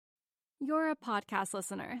You're a podcast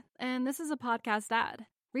listener, and this is a podcast ad.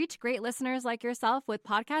 Reach great listeners like yourself with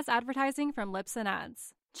podcast advertising from Libsyn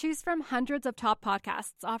Ads. Choose from hundreds of top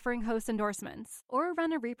podcasts offering host endorsements, or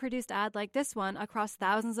run a reproduced ad like this one across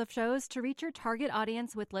thousands of shows to reach your target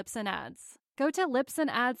audience with Libsyn Ads. Go to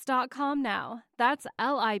libsynads.com now. That's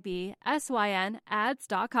LIBSYN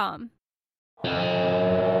ads.com.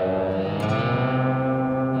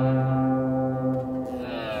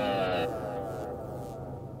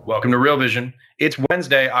 Welcome to Real Vision. It's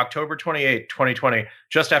Wednesday, October 28, 2020,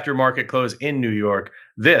 just after market close in New York.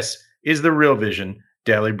 This is the Real Vision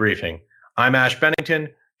Daily Briefing. I'm Ash Bennington,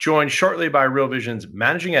 joined shortly by Real Vision's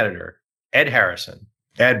managing editor, Ed Harrison.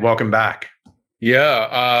 Ed, welcome back.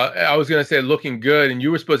 Yeah, I was going to say looking good, and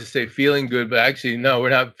you were supposed to say feeling good, but actually, no, we're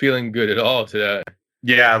not feeling good at all today.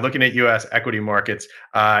 Yeah, looking at U.S. equity markets,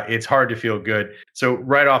 it's hard to feel good. So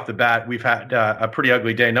right off the bat, we've had a pretty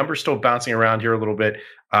ugly day. Numbers still bouncing around here a little bit.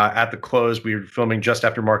 At the close, we were filming just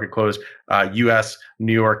after market close, U.S.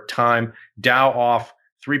 New York time. Dow off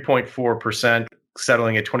 3.4%,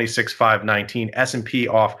 settling at 26,519. S&P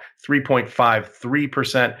off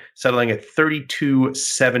 3.53%, settling at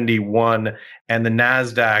 3271. And the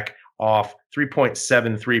NASDAQ off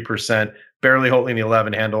 3.73%, barely holding the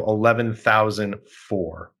 11 handle,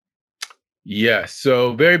 11,004. Yes,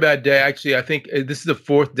 so very bad day. Actually, I think this is the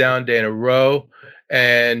fourth down day in a row.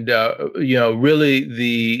 And,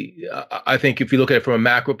 really I think if you look at it from a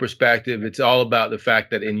macro perspective, it's all about the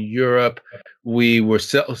fact that in Europe, we were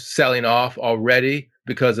selling off already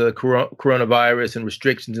because of the coronavirus and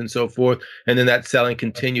restrictions and so forth. And then that selling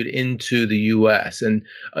continued into the U.S. And,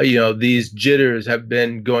 these jitters have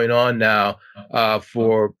been going on now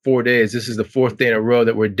for 4 days. This is the fourth day in a row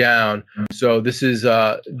that we're down. So this is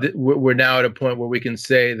we're now at a point where we can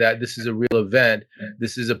say that this is a real event.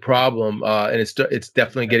 This is a problem, and it's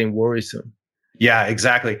definitely getting worrisome. Yeah,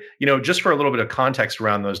 exactly. Just for a little bit of context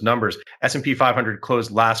around those numbers, S&P 500 closed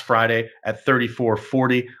last Friday at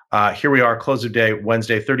 3440. Here we are, close of day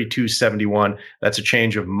Wednesday, 3271. That's a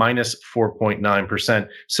change of minus 4.9%.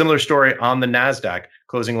 Similar story on the NASDAQ,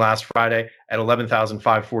 closing last Friday at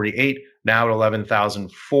 11,548, now at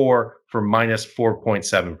 11,004 for minus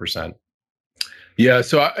 4.7%. Yeah,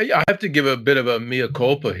 so I have to give a bit of a mea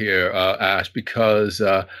culpa here, Ash, because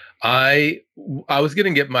I was going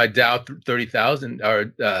to get my Dow 30,000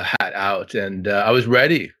 hat out, and I was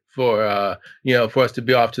ready for us to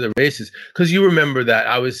be off to the races. Because you remember that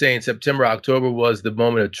I was saying September, October was the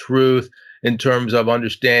moment of truth in terms of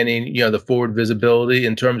understanding, the forward visibility,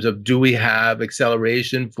 in terms of do we have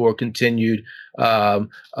acceleration for continued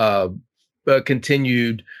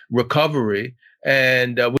recovery.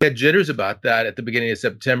 And we had jitters about that at the beginning of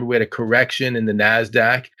September. We had a correction in the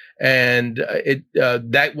NASDAQ, and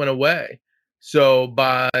that went away. So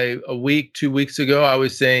by a week, 2 weeks ago, I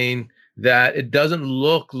was saying that it doesn't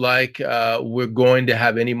look like we're going to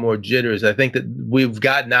have any more jitters. I think that we've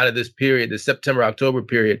gotten out of this period, the September-October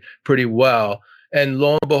period, pretty well. And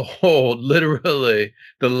lo and behold, literally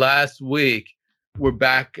the last week, we're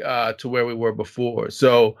back to where we were before.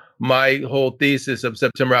 So my whole thesis of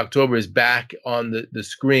September, October is back on the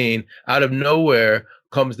screen. Out of nowhere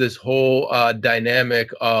comes this whole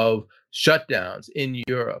dynamic of shutdowns in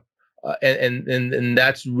Europe. And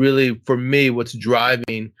that's really, for me, what's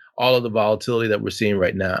driving all of the volatility that we're seeing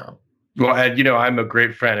right now. Well, Ed, I'm a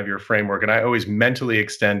great fan of your framework, and I always mentally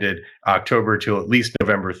extended October till at least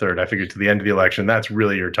November 3rd. I figured to the end of the election, that's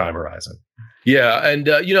really your time horizon. Yeah. And,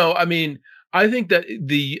 I think that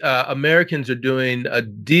the Americans are doing a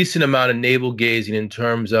decent amount of navel gazing in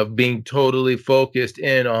terms of being totally focused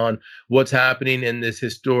in on what's happening in this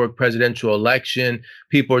historic presidential election.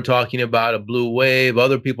 People are talking about a blue wave.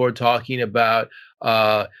 Other people are talking about,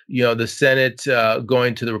 the Senate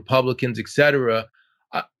going to the Republicans, et cetera.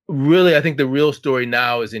 Really, I think the real story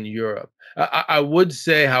now is in Europe. I would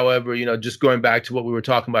say, however, just going back to what we were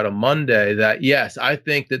talking about on Monday, that yes, I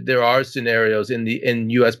think that there are scenarios in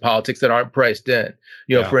U.S. politics that aren't priced in.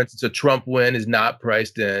 For instance, a Trump win is not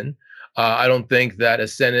priced in. I don't think that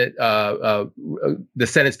the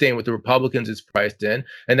Senate staying with the Republicans is priced in,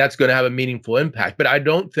 and that's going to have a meaningful impact. But I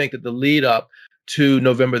don't think that the lead up to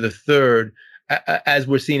November the 3rd, as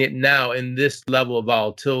we're seeing it now in this level of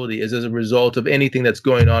volatility, is as a result of anything that's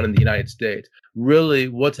going on in the United States. Really,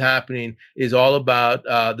 what's happening is all about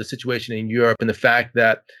the situation in Europe and the fact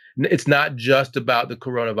that it's not just about the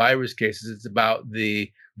coronavirus cases. It's about the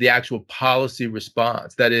actual policy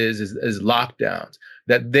response, that is lockdowns,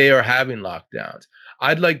 that they are having lockdowns.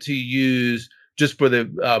 I'd like to use, just for the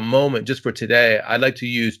moment, just for today, I'd like to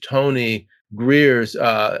use Tony Greer's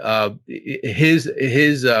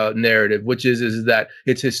his narrative, which is that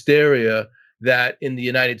it's hysteria that in the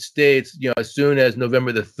United States, as soon as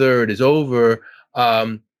November the 3rd is over,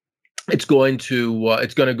 it's going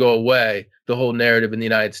to go away, the whole narrative in the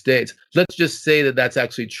United States. Let's just say that that's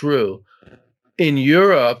actually true. In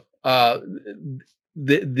Europe, the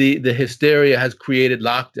hysteria has created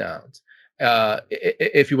lockdowns,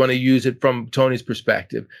 if you want to use it from Tony's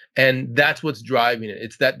perspective. And that's what's driving it.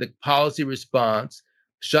 It's that the policy response,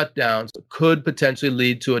 shutdowns, could potentially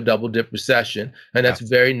lead to a double dip recession. And that's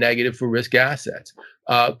very negative for risk assets.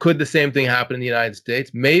 Could the same thing happen in the United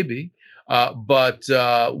States? Maybe. But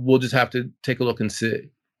we'll just have to take a look and see.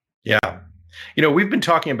 Yeah. We've been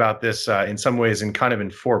talking about this in some ways in kind of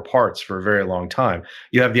in four parts for a very long time.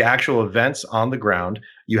 You have the actual events on the ground.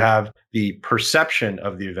 You have the perception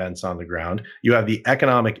of the events on the ground. You have the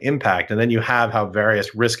economic impact. And then you have how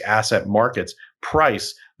various risk asset markets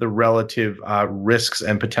price the relative risks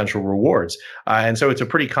and potential rewards. And so it's a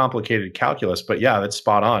pretty complicated calculus. But yeah, that's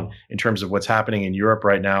spot on in terms of what's happening in Europe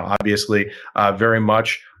right now. Obviously, very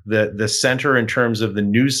much the center in terms of the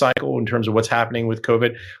news cycle, in terms of what's happening with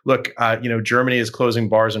COVID. Look, Germany is closing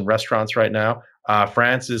bars and restaurants right now.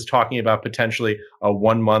 France is talking about potentially a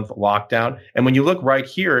 1-month lockdown. And when you look right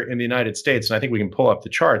here in the United States, and I think we can pull up the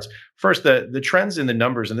charts, first, the trends in the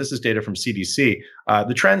numbers, and this is data from CDC,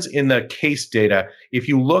 the trends in the case data, if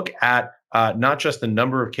you look at not just the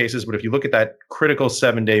number of cases, but if you look at that critical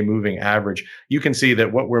 7-day moving average, you can see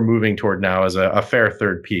that what we're moving toward now is a fair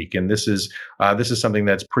third peak. And this is something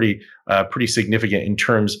that's pretty significant in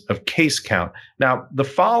terms of case count. Now, the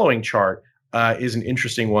following chart is an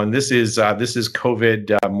interesting one. This is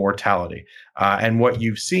COVID mortality. And what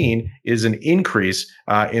you've seen is an increase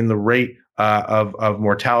in the rate of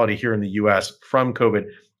mortality here in the US from COVID.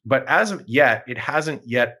 But as of yet, it hasn't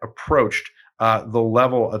yet approached the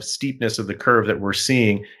level of steepness of the curve that we're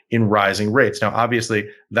seeing in rising rates. Now, obviously,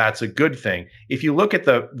 that's a good thing. If you look at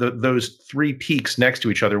those three peaks next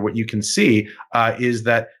to each other, what you can see is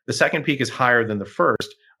that the second peak is higher than the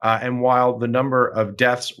first. And while the number of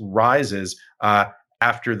deaths rises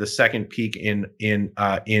after the second peak in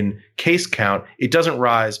case count, it doesn't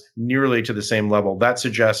rise nearly to the same level. That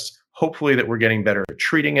suggests hopefully that we're getting better at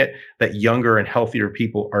treating it, that younger and healthier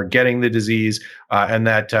people are getting the disease, and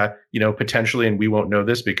that potentially, and we won't know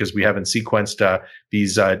this because we haven't sequenced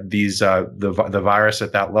the virus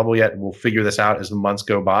at that level yet. We'll figure this out as the months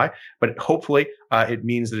go by, but hopefully it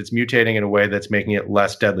means that it's mutating in a way that's making it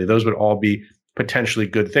less deadly. Those would all be potentially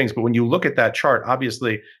good things. But when you look at that chart,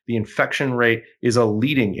 obviously the infection rate is a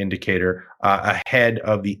leading indicator ahead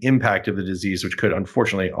of the impact of the disease, which could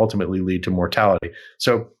unfortunately ultimately lead to mortality.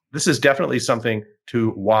 So this is definitely something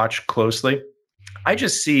to watch closely. I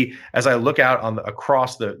just see, as I look out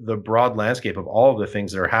across the broad landscape of all of the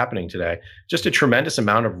things that are happening today, just a tremendous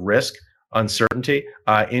amount of risk, uncertainty,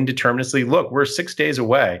 indeterminacy. Look, we're 6 days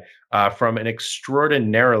away from an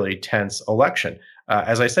extraordinarily tense election.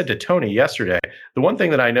 As I said to Tony yesterday, the one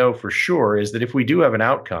thing that I know for sure is that if we do have an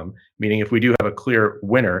outcome, meaning if we do have a clear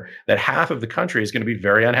winner, that half of the country is going to be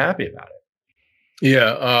very unhappy about it.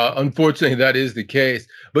 Yeah, unfortunately, that is the case.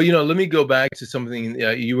 But, let me go back to something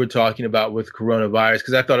you were talking about with coronavirus,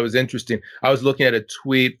 because I thought it was interesting. I was looking at a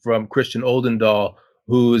tweet from Christian Oldendahl,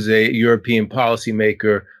 who's a European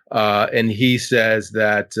policymaker, and he says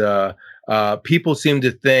that people seem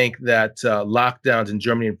to think that lockdowns in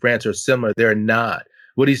Germany and France are similar. They're not.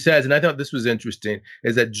 What he says, and I thought this was interesting,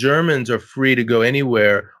 is that Germans are free to go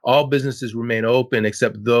anywhere. All businesses remain open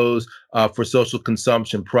except those for social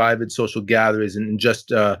consumption, private social gatherings, and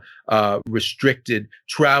just restricted.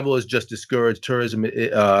 Travel is just discouraged. Tourism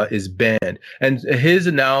is banned. And his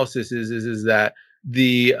analysis is that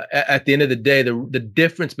at the end of the day, the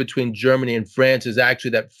difference between Germany and France is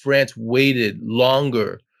actually that France waited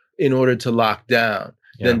longer in order to lock down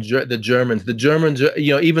than the Germans. The Germans,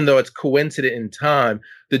 even though it's coincident in time,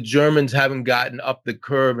 the Germans haven't gotten up the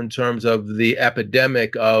curve in terms of the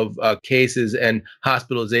epidemic of cases and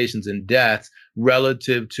hospitalizations and deaths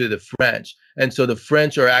relative to the French. And so the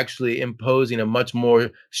French are actually imposing a much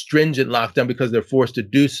more stringent lockdown because they're forced to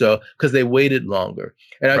do so because they waited longer.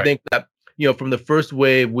 And I think that, from the first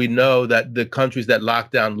wave, we know that the countries that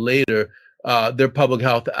locked down later, their public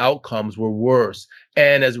health outcomes were worse.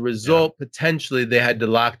 And as a result, potentially they had to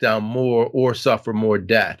lock down more or suffer more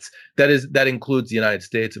deaths. That includes the United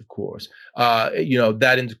States, of course.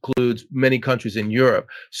 That includes many countries in Europe.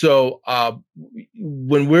 So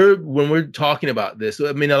when we're talking about this,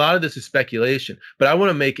 I mean, a lot of this is speculation, but I want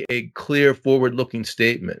to make a clear forward-looking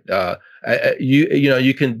statement.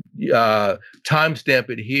 You can timestamp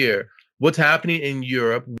it here. what's happening in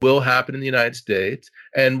Europe will happen in the United States,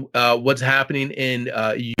 and what's happening in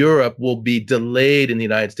Europe will be delayed in the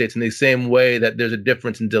United States in the same way that there's a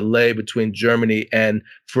difference in delay between Germany and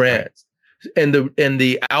France. And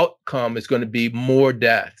the outcome is going to be more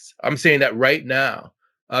deaths. I'm saying that right now,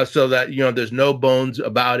 so that there's no bones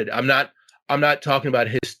about it. I'm not talking about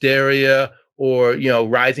hysteria or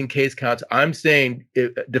rising case counts. I'm saying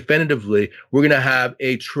definitively we're going to have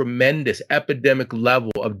a tremendous epidemic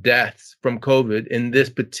level of deaths from COVID in this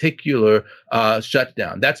particular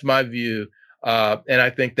shutdown. That's my view. And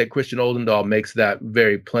I think that Christian Oldendahl makes that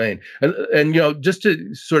very plain. And just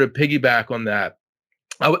to sort of piggyback on that,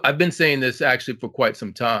 I've been saying this actually for quite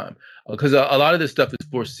some time, because a lot of this stuff is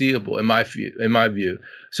foreseeable in my view.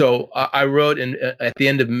 So I wrote at the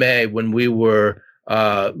end of May, when we were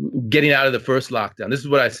getting out of the first lockdown. This is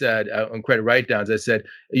what I said on Credit Write-Downs. I said,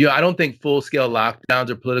 I don't think full-scale lockdowns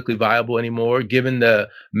are politically viable anymore, given the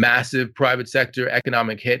massive private sector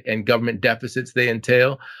economic hit and government deficits they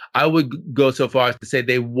entail. I would go so far as to say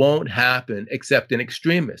they won't happen except in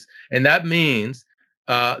extremis. And that means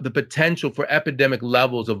the potential for epidemic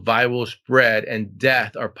levels of viral spread and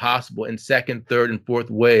death are possible in second, third, and fourth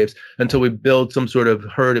waves until we build some sort of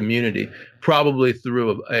herd immunity, probably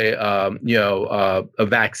through a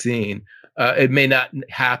vaccine. It may not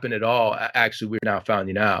happen at all. Actually, we're now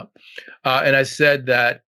finding out. And I said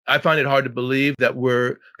that I find it hard to believe that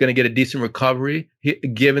we're going to get a decent recovery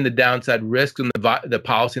given the downside risks and the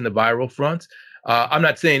policy and the viral fronts. I'm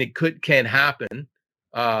not saying it can't happen.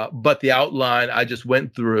 But the outline I just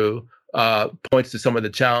went through points to some of the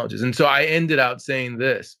challenges. And so I ended out saying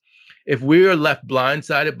this: if we are left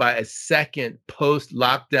blindsided by a second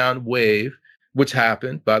post-lockdown wave, which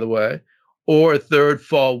happened, by the way, or a third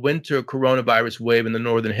fall-winter coronavirus wave in the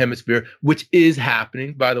Northern Hemisphere, which is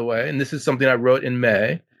happening, by the way, and this is something I wrote in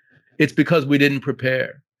May, it's because we didn't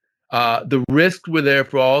prepare. The risks were there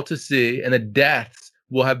for all to see, and the deaths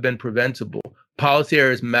will have been preventable. Policy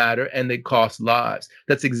errors matter, and they cost lives.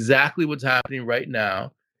 That's exactly what's happening right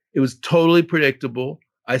now. It was totally predictable.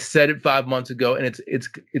 I said it 5 months ago, and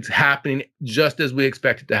it's happening just as we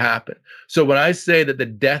expect it to happen. So when I say that the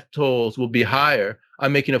death tolls will be higher,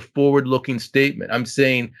 I'm making a forward-looking statement. I'm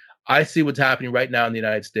saying I see what's happening right now in the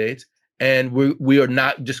United States, and we are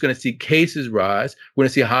not just going to see cases rise. We're going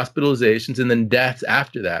to see hospitalizations and then deaths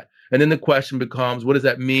after that. And then the question becomes, what does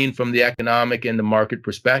that mean from the economic and the market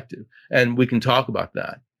perspective? And we can talk about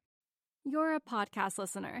that. You're a podcast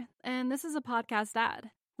listener, and this is a podcast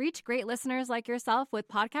ad. Reach great listeners like yourself with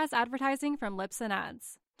podcast advertising from Libsyn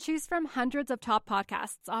Ads. Choose from hundreds of top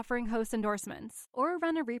podcasts offering host endorsements, or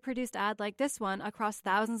run a reproduced ad like this one across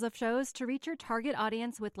thousands of shows to reach your target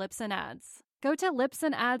audience with Libsyn Ads. Go to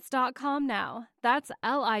libsynads.com now. That's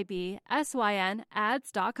LIBSYN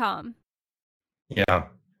ads.com. Yeah.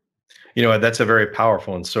 That's a very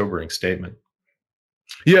powerful and sobering statement.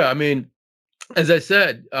 Yeah, I mean, as I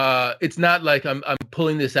said, it's not like I'm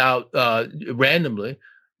pulling this out randomly.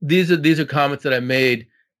 These are comments that I made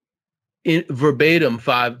verbatim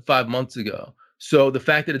five months ago. So the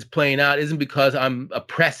fact that it's playing out isn't because I'm a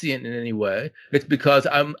prescient in any way. It's because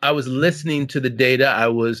I was listening to the data. I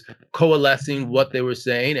was coalescing what they were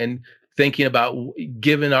saying and thinking about,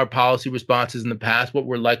 given our policy responses in the past, what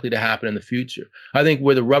we're likely to happen in the future. I think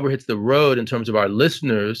where the rubber hits the road in terms of our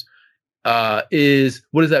listeners is,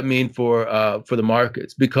 what does that mean for the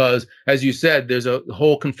markets? Because, as you said, there's a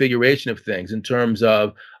whole configuration of things in terms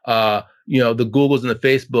of the Googles and the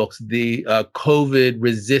Facebooks, the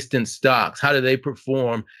COVID-resistant stocks. How do they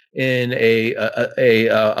perform in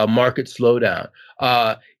a market slowdown?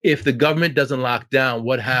 If the government doesn't lock down,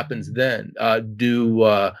 what happens then?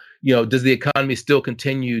 Does the economy still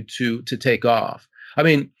continue to take off? I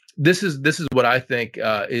mean, this is what I think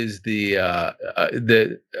is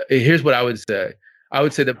here's what I would say. I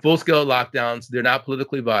would say that full-scale lockdowns, they're not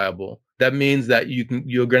politically viable. That means that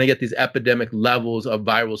you're going to get these epidemic levels of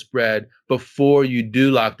viral spread before you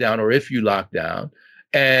do lock down, or if you lock down.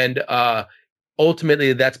 And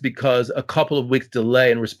ultimately, that's because a couple of weeks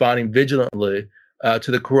delay in responding vigilantly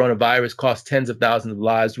to the coronavirus cost tens of thousands of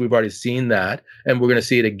lives. We've already seen that, and we're going to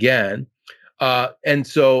see it again. And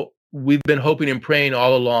so we've been hoping and praying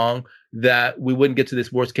all along that we wouldn't get to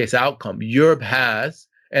this worst case outcome. Europe has,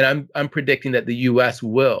 and I'm predicting that the U.S.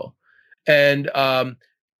 will. And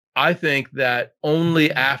I think that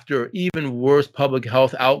only after even worse public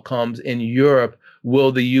health outcomes in Europe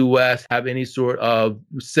will the U.S. have any sort of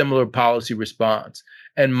similar policy response.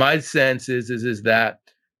 And my sense is that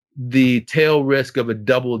the tail risk of a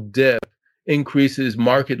double dip increases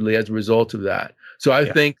markedly as a result of that. So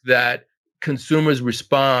I think that consumers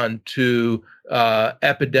respond to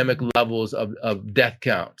epidemic levels of death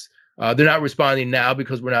counts. They're not responding now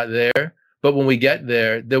because we're not there, but when we get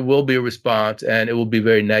there, there will be a response, and it will be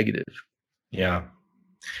very negative. Yeah.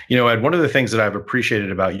 Ed, one of the things that I've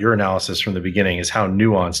appreciated about your analysis from the beginning is how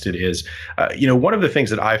nuanced it is. One of the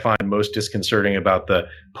things that I find most disconcerting about the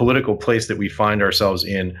political place that we find ourselves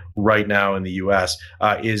in right now in the U.S.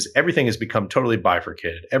 Is everything has become totally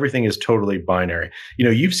bifurcated. Everything is totally binary.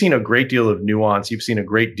 You've seen a great deal of nuance. You've seen a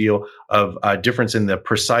great deal of difference in the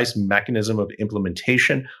precise mechanism of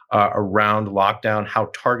implementation around lockdown,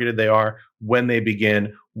 how targeted they are, when they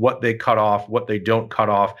begin, what they cut off, what they don't cut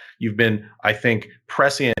off. You've been, I think,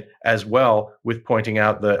 prescient as well with pointing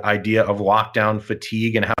out the idea of lockdown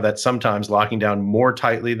fatigue and how that sometimes locking down more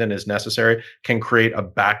tightly than is necessary can create a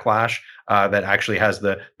backlash that actually has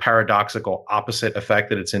the paradoxical opposite effect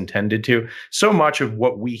that it's intended to. So much of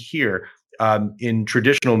what we hear in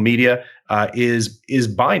traditional media is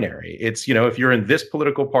binary. It's, if you're in this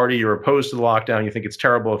political party, you're opposed to the lockdown, you think it's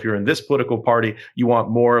terrible. If you're in this political party, you want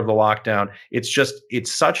more of the lockdown. It's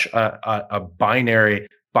such a binary,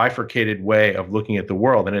 bifurcated way of looking at the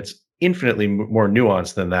world. And it's infinitely more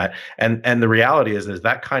nuanced than that. And the reality is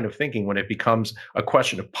that kind of thinking, when it becomes a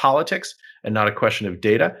question of politics and not a question of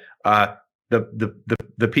data,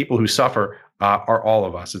 the people who suffer are all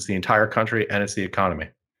of us. It's the entire country and it's the economy.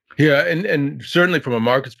 Yeah, and certainly from a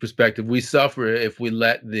market's perspective, we suffer if we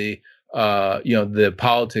let the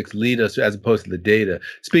politics lead us as opposed to the data.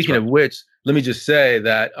 Speaking of which, let me just say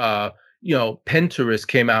that Pinterest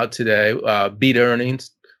came out today, beat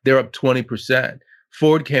earnings. They're up 20%.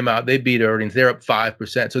 Ford came out, they beat earnings, they're up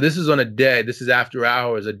 5%. So this is on a day, this is after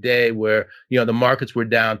hours, a day where, the markets were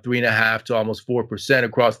down 3.5% to almost 4%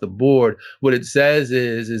 across the board. What it says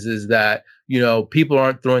is that, people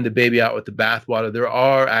aren't throwing the baby out with the bathwater. There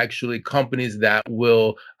are actually companies that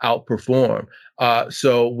will outperform.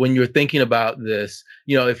 So when you're thinking about this,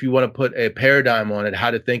 if you want to put a paradigm on it,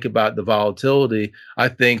 how to think about the volatility, I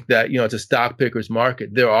think that, it's a stock picker's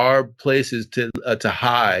market. There are places to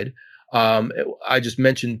hide. I just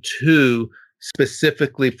mentioned two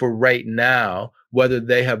specifically for right now. Whether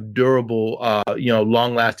they have durable,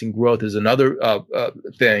 long-lasting growth is another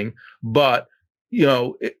thing. But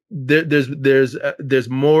there's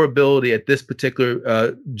more ability at this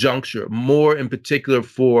particular juncture, more in particular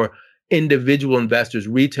for individual investors,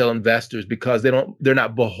 retail investors, because they're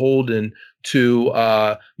not beholden to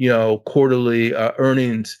quarterly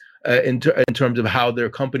earnings in terms of how their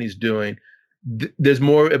company's doing. There's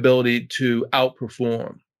more ability to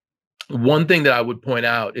outperform. One thing that I would point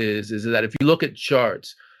out is that if you look at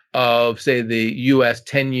charts of, say, the U.S.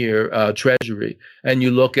 10-year Treasury, and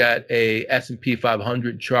you look at a S&P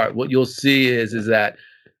 500 chart, what you'll see is that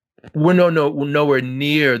we're nowhere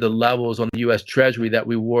near the levels on the U.S. Treasury that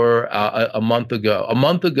we were a month ago. A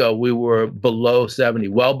month ago, we were below 70,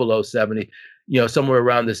 well below 70. Somewhere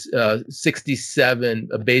around this 67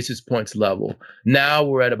 basis points level. Now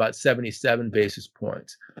we're at about 77 basis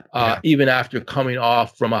points, even after coming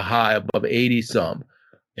off from a high above 80 some.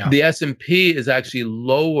 Yeah. The S&P is actually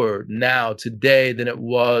lower now today than it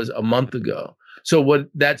was a month ago. So what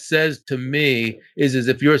that says to me is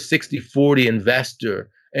if you're a 60-40 investor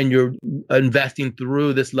and you're investing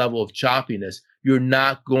through this level of choppiness, you're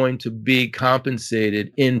not going to be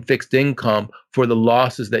compensated in fixed income for the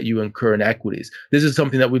losses that you incur in equities. This is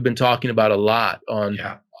something that we've been talking about a lot on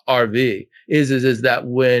RV, is that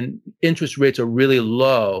when interest rates are really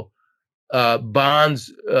low,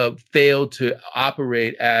 bonds fail to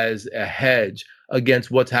operate as a hedge against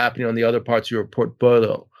what's happening on the other parts of your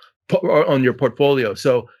portfolio.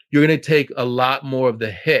 So you're going to take a lot more of the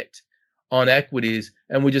hit on equities,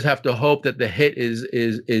 and we just have to hope that the hit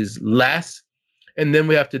is less. And then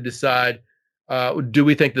we have to decide, do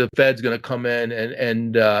we think the Fed's going to come in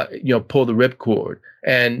and pull the ripcord?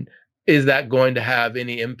 And is that going to have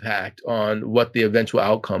any impact on what the eventual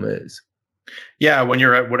outcome is? Yeah, when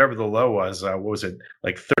you're at whatever the low was, what was it,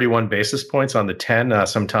 like 31 basis points on the 10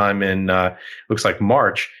 sometime in, looks like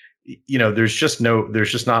March, there's just not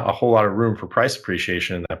a whole lot of room for price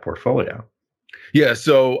appreciation in that portfolio. Yeah,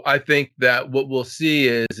 so I think that what we'll see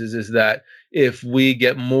is that if we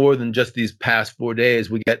get more than just these past 4 days,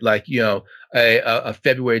 we get like, a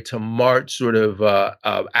February to March sort of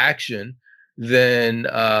action, then,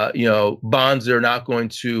 bonds are not going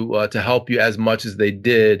to help you as much as they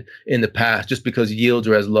did in the past, just because yields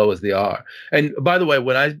are as low as they are. And by the way,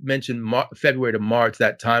 when I mentioned February to March,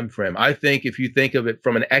 that time frame, I think if you think of it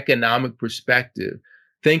from an economic perspective,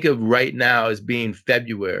 think of right now as being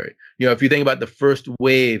February. If you think about the first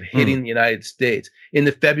wave hitting the United States in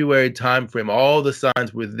the February timeframe, all the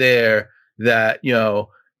signs were there that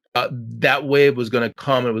that wave was going to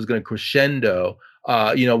come and it was going to crescendo.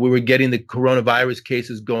 We were getting the coronavirus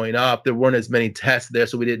cases going up. There weren't as many tests there,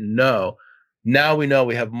 so we didn't know. Now we know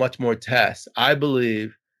we have much more tests. I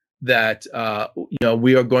believe that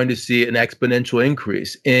we are going to see an exponential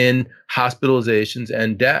increase in hospitalizations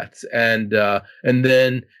and deaths, and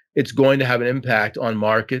then it's going to have an impact on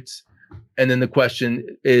markets. And then the question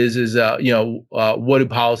is what do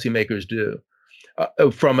policymakers do?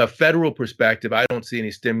 From a federal perspective, I don't see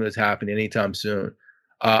any stimulus happening anytime soon.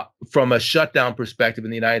 From a shutdown perspective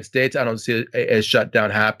in the United States, I don't see a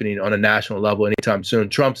shutdown happening on a national level anytime soon.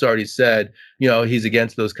 Trump's already said, he's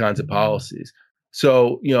against those kinds of policies.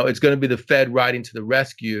 So, it's going to be the Fed riding to the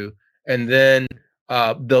rescue, and then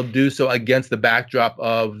they'll do so against the backdrop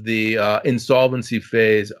of the insolvency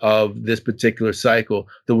phase of this particular cycle,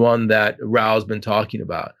 the one that Raul's been talking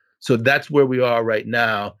about. So that's where we are right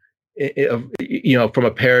now, from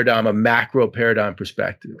a macro paradigm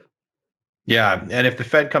perspective. Yeah, and if the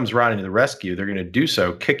Fed comes riding to the rescue, they're going to do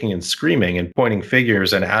so kicking and screaming and pointing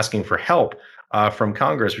fingers and asking for help from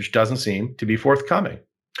Congress, which doesn't seem to be forthcoming.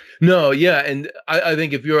 No, yeah, and I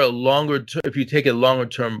think if you take a longer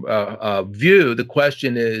term view, the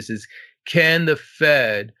question is can the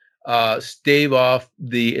Fed stave off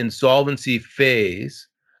the insolvency phase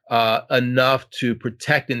enough to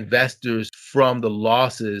protect investors from the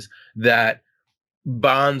losses that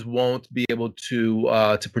bonds won't be able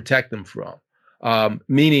to protect them from?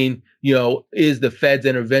 Meaning, is the Fed's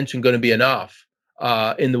intervention going to be enough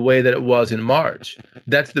in the way that it was in March?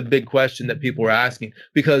 That's the big question that people are asking,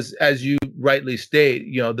 because as you rightly state,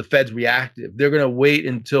 the Fed's reactive. They're going to wait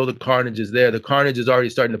until the carnage is there. The carnage is already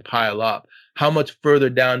starting to pile up. How much further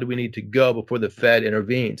down do we need to go before the Fed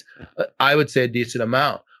intervenes? I would say a decent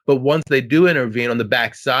amount. But once they do intervene, on the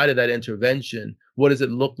backside of that intervention, what does it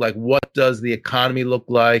look like? What does the economy look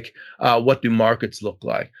like? What do markets look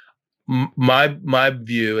like? My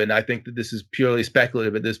view, and I think that this is purely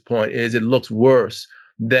speculative at this point, is it looks worse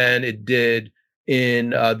than it did in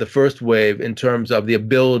the first wave in terms of the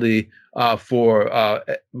ability for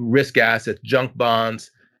risk assets, junk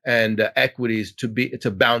bonds, and equities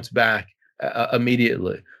to bounce back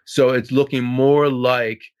immediately. So it's looking more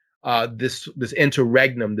like this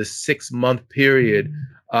interregnum, this 6-month period,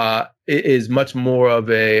 is much more of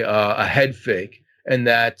a head fake, and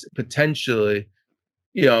that potentially,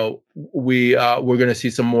 we're going to see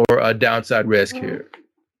some more downside risk here.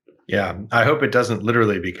 Yeah, I hope it doesn't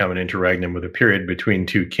literally become an interregnum with a period between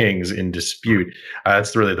two kings in dispute.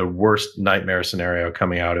 That's really the worst nightmare scenario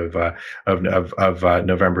coming out of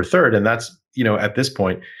November 3rd, and that's at this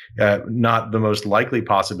point not the most likely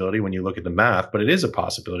possibility when you look at the math, but it is a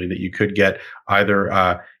possibility that you could get either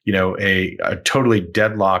a totally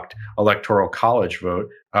deadlocked electoral college vote,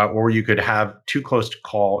 or you could have too close to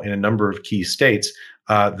call in a number of key states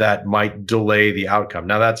that might delay the outcome.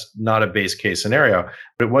 Now, that's not a base case scenario,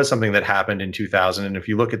 but it was something that happened in 2000. And if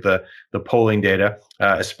you look at the polling data,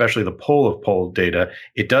 especially the poll of poll data,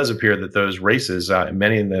 it does appear that those races,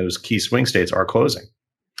 many in those key swing states, are closing.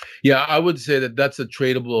 Yeah, I would say that that's a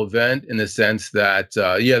tradable event in the sense that,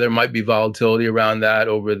 there might be volatility around that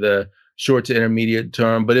over the short to intermediate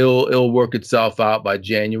term, but it'll work itself out by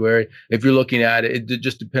January. If you're looking at it, it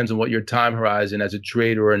just depends on what your time horizon as a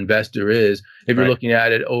trader or investor is. If you're looking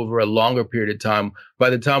at it over a longer period of time,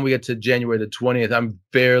 by the time we get to January the 20th, I'm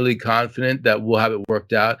fairly confident that we'll have it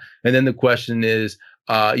worked out. And then the question is,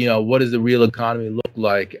 what does the real economy look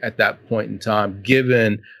like at that point in time,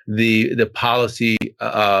 given the policy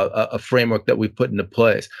framework that we've put into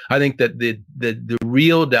place? I think that the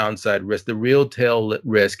real downside risk, the real tail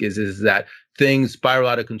risk is that things spiral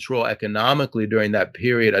out of control economically during that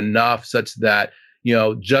period enough such that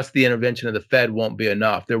just the intervention of the Fed won't be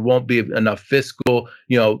enough. There won't be enough fiscal,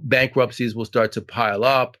 bankruptcies will start to pile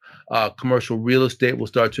up. Commercial real estate will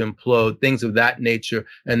start to implode, things of that nature,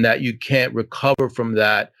 and that you can't recover from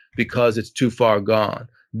that because it's too far gone.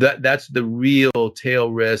 That's the real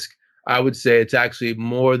tail risk. I would say it's actually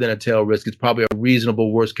more than a tail risk. It's probably a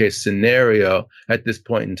reasonable worst case scenario at this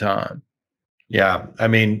point in time. Yeah, I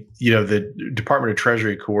mean, the Department of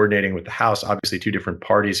Treasury coordinating with the House, obviously two different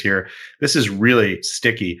parties here. This is really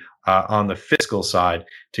sticky on the fiscal side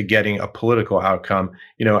to getting a political outcome.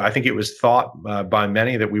 I think it was thought by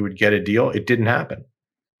many that we would get a deal. It didn't happen.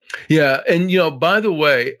 Yeah, and by the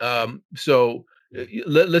way,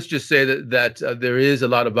 let's just say that there is a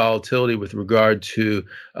lot of volatility with regard to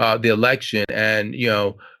the election, and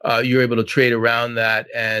you're able to trade around that,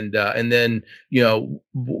 and then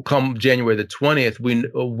come January the 20th,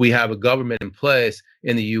 we have a government in place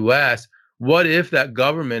in the U.S. What if that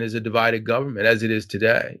government is a divided government, as it is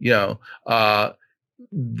today?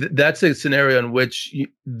 that's a scenario in which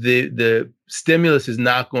the stimulus is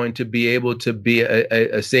not going to be able to be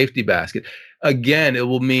a safety basket. Again, it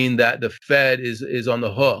will mean that the Fed is on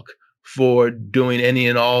the hook for doing any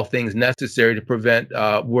and all things necessary to prevent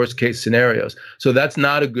worst case scenarios. So that's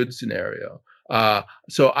not a good scenario.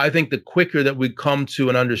 So I think the quicker that we come to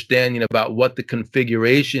an understanding about what the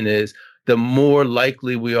configuration is, the more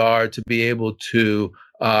likely we are to be able to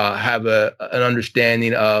have an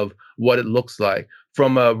understanding of what it looks like.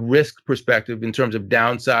 From a risk perspective, in terms of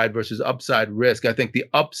downside versus upside risk, I think the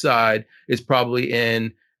upside is probably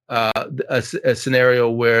in a scenario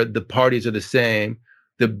where the parties are the same.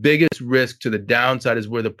 The biggest risk to the downside is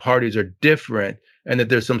where the parties are different and that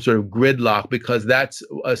there's some sort of gridlock, because that's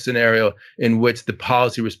a scenario in which the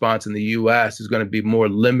policy response in the US is going to be more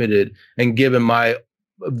limited. And given my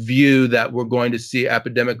view that we're going to see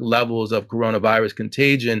epidemic levels of coronavirus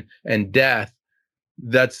contagion and death,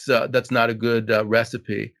 that's not a good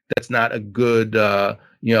recipe. That's not a good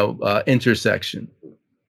intersection.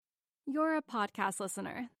 You're a podcast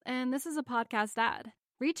listener, and this is a podcast ad.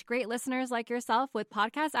 Reach great listeners like yourself with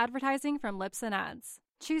podcast advertising from Libsyn Ads.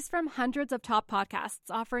 Choose from hundreds of top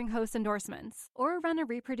podcasts offering host endorsements, or run a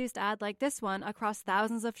reproduced ad like this one across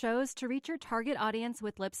thousands of shows to reach your target audience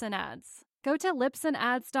with Libsyn Ads. Go to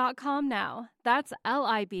libsynads.com now. That's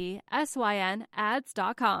LIBSYN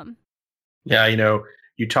ads.com. Yeah,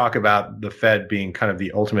 you talk about the Fed being kind of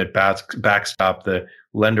the ultimate backstop, the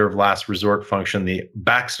lender of last resort function, the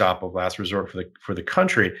backstop of last resort for the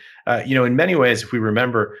country. In many ways, if we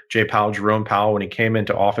remember Jerome Powell, when he came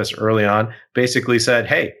into office early on, basically said,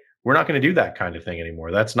 hey, we're not going to do that kind of thing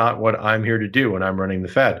anymore. That's not what I'm here to do when I'm running the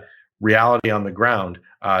Fed. Reality on the ground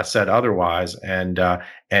said otherwise, and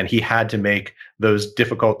he had to make those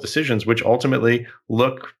difficult decisions, which ultimately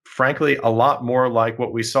look, frankly, a lot more like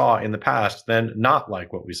what we saw in the past than not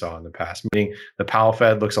like what we saw in the past. Meaning, the Powell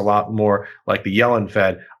Fed looks a lot more like the Yellen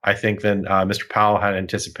Fed, I think, than Mr. Powell had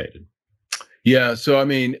anticipated. Yeah. So, I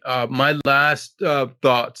mean, my last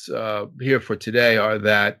thoughts here for today are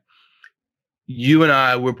that you and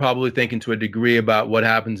I were probably thinking to a degree about what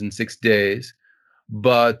happens in 6 days.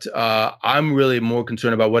 But I'm really more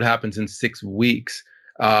concerned about what happens in 6 weeks,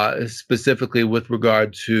 specifically with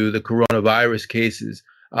regard to the coronavirus cases,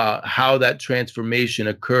 how that transformation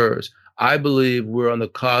occurs. I believe we're on the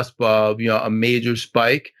cusp of a major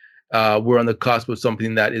spike. We're on the cusp of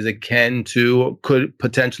something that is akin to, or could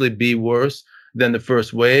potentially be worse than the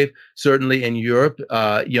first wave. Certainly in Europe,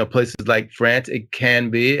 places like France, it can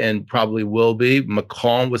be and probably will be.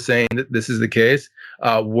 Macron was saying that this is the case,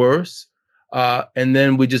 worse. And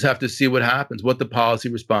then we just have to see what happens, what the policy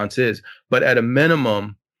response is. But at a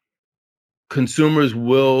minimum, consumers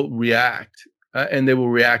will react, and they will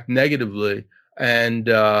react negatively, and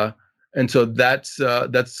so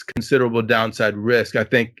that's considerable downside risk. I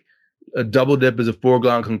think a double dip is a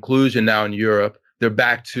foregone conclusion now in Europe. They're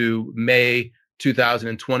back to May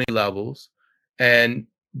 2020 levels, and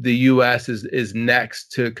the U.S. is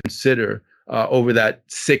next to consider over that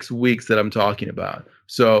 6 weeks that I'm talking about.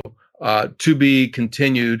 So. To be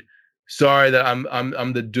continued. Sorry that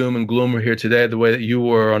I'm the doom and gloomer here today, the way that you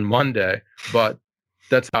were on Monday, but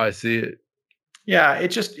that's how I see it. Yeah, it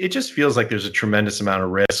just feels like there's a tremendous amount of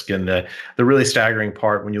risk, and the really staggering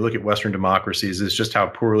part when you look at Western democracies is just how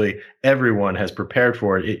poorly everyone has prepared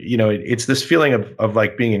for it. It's this feeling of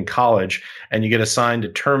like being in college and you get assigned a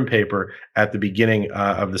term paper at the beginning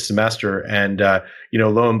of the semester, and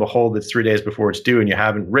lo and behold, it's 3 days before it's due and you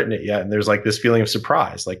haven't written it yet, and there's like this feeling of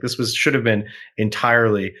surprise, like this should have been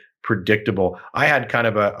entirely predictable. I had kind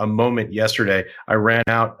of a moment yesterday. I ran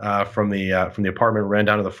out from the apartment, ran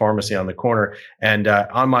down to the pharmacy on the corner, and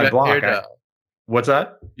on my block. What's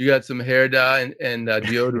that? You got some hair dye and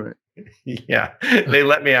deodorant. Yeah, they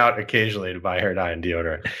let me out occasionally to buy hair dye and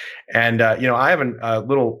deodorant, and I have a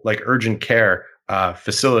little like urgent care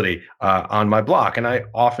facility on my block, and I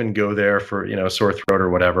often go there for sore throat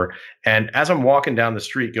or whatever. And as I'm walking down the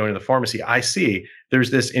street going to the pharmacy, I see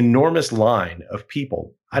there's this enormous line of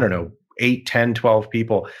people. I don't know, 8, 10, 12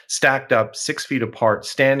 people stacked up 6 feet apart,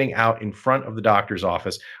 standing out in front of the doctor's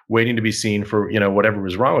office, waiting to be seen for, whatever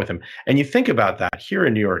was wrong with him. And you think about that here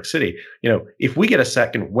in New York City, if we get a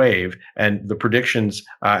second wave and the predictions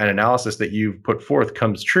and analysis that you've put forth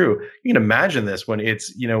comes true, you can imagine this when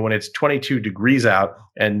it's 22 degrees out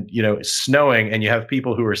and, snowing, and you have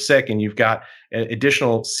people who are sick, and you've got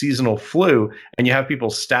additional seasonal flu, and you have people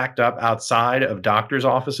stacked up outside of doctors'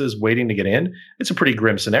 offices waiting to get in. It's a pretty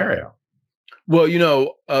grim scenario. Well, let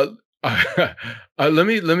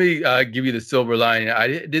me give you the silver lining. I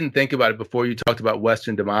didn't think about it before you talked about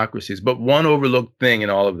Western democracies, but one overlooked thing in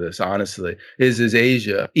all of this, honestly, is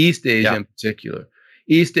Asia, East Asia in particular.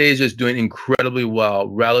 East Asia is doing incredibly well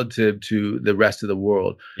relative to the rest of the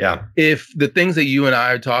world. Yeah. If the things that you and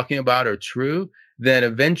I are talking about are true, then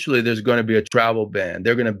eventually there's going to be a travel ban.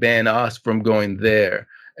 They're going to ban us from going there.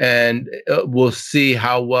 And we'll see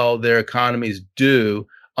how well their economies do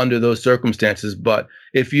under those circumstances. But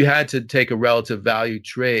if you had to take a relative value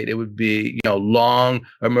trade, it would be, long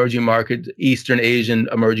emerging markets, Eastern Asian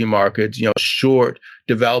emerging markets, short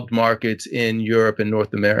developed markets in Europe and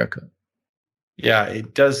North America. Yeah,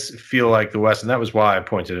 it does feel like the West, and that was why I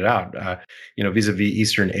pointed it out. Vis-a-vis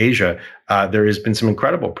Eastern Asia, there has been some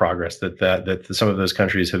incredible progress that some of those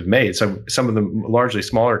countries have made. Some of the largely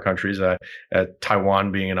smaller countries,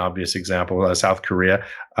 Taiwan being an obvious example, South Korea,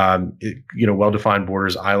 well-defined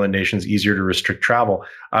borders, island nations, easier to restrict travel.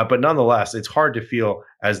 But nonetheless, it's hard to feel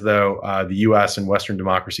as though the U.S. and Western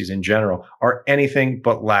democracies in general are anything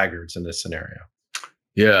but laggards in this scenario.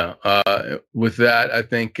 Yeah. With that, I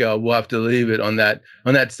think we'll have to leave it on that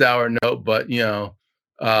sour note. But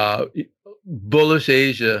bullish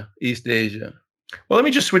Asia, East Asia. Well, let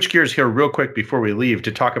me just switch gears here real quick before we leave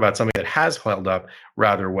to talk about something that has held up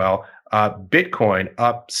rather well. Bitcoin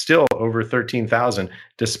up still over 13,000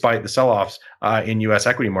 despite the sell-offs in U.S.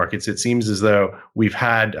 equity markets. It seems as though we've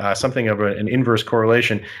had something of an inverse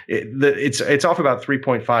correlation. It's off about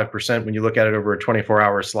 3.5% when you look at it over a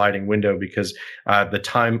 24-hour sliding window because the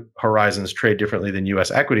time horizons trade differently than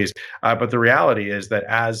U.S. equities. But the reality is that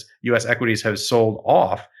as U.S. equities have sold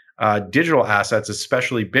off, digital assets,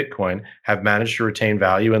 especially Bitcoin, have managed to retain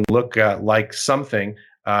value and look like something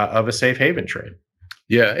of a safe haven trade.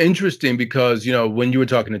 Yeah, interesting because, when you were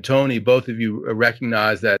talking to Tony, both of you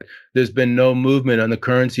recognize that there's been no movement on the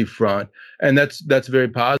currency front. And that's very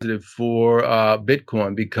positive for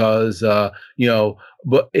Bitcoin because,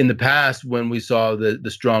 but in the past, when we saw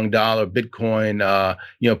the strong dollar, Bitcoin,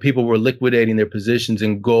 people were liquidating their positions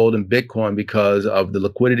in gold and Bitcoin because of the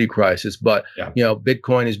liquidity crisis. But,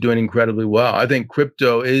 Bitcoin is doing incredibly well. I think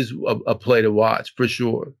crypto is a play to watch for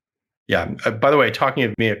sure. Yeah. By the way, talking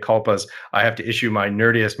of mea culpas, I have to issue my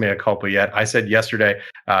nerdiest mea culpa yet. I said yesterday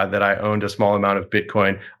that I owned a small amount of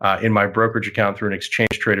Bitcoin in my brokerage account through an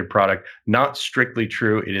exchange-traded product. Not strictly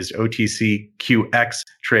true. It is OTCQX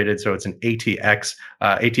traded, so it's an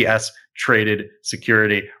ATS traded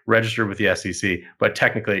security registered with the SEC, but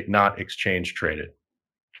technically not exchange-traded.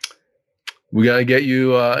 We got to get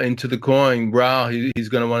you into the coin. Raoul, he's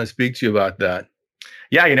going to want to speak to you about that.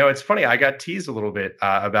 Yeah, it's funny. I got teased a little bit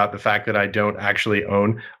about the fact that I don't actually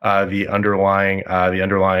own the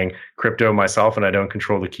underlying crypto myself, and I don't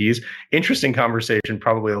control the keys. Interesting conversation,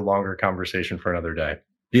 probably a longer conversation for another day.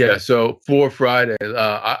 Yeah. So for Friday,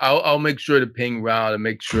 I'll make sure to ping Raoul to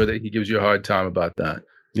make sure that he gives you a hard time about that.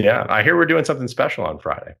 Yeah, I hear we're doing something special on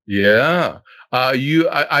Friday. Yeah. I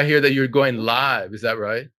hear that you're going live. Is that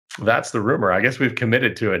right? That's the rumor. I guess we've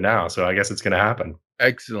committed to it now, so I guess it's going to happen.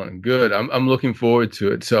 Excellent. Good. I'm looking forward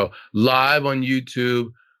to it. So live on YouTube,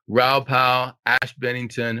 Raoul Pal, Ash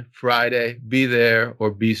Bennington, Friday. Be there or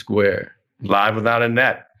be square. Live without a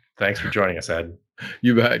net. Thanks for joining us, Ed.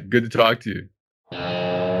 You bet. Good to talk to you.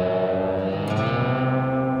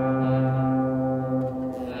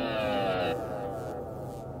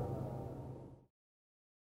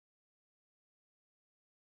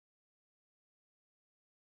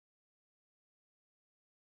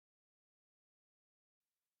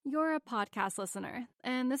 You're a podcast listener,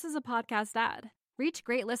 and this is a podcast ad. Reach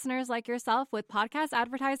great listeners like yourself with podcast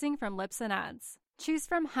advertising from Libsyn Ads. Choose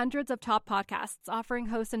from hundreds of top podcasts offering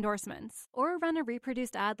host endorsements, or run a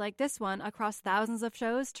reproduced ad like this one across thousands of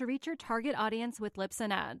shows to reach your target audience with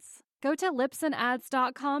Libsyn Ads. Go to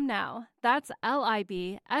libsynads.com now. That's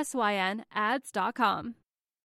LIBSYN ads.com.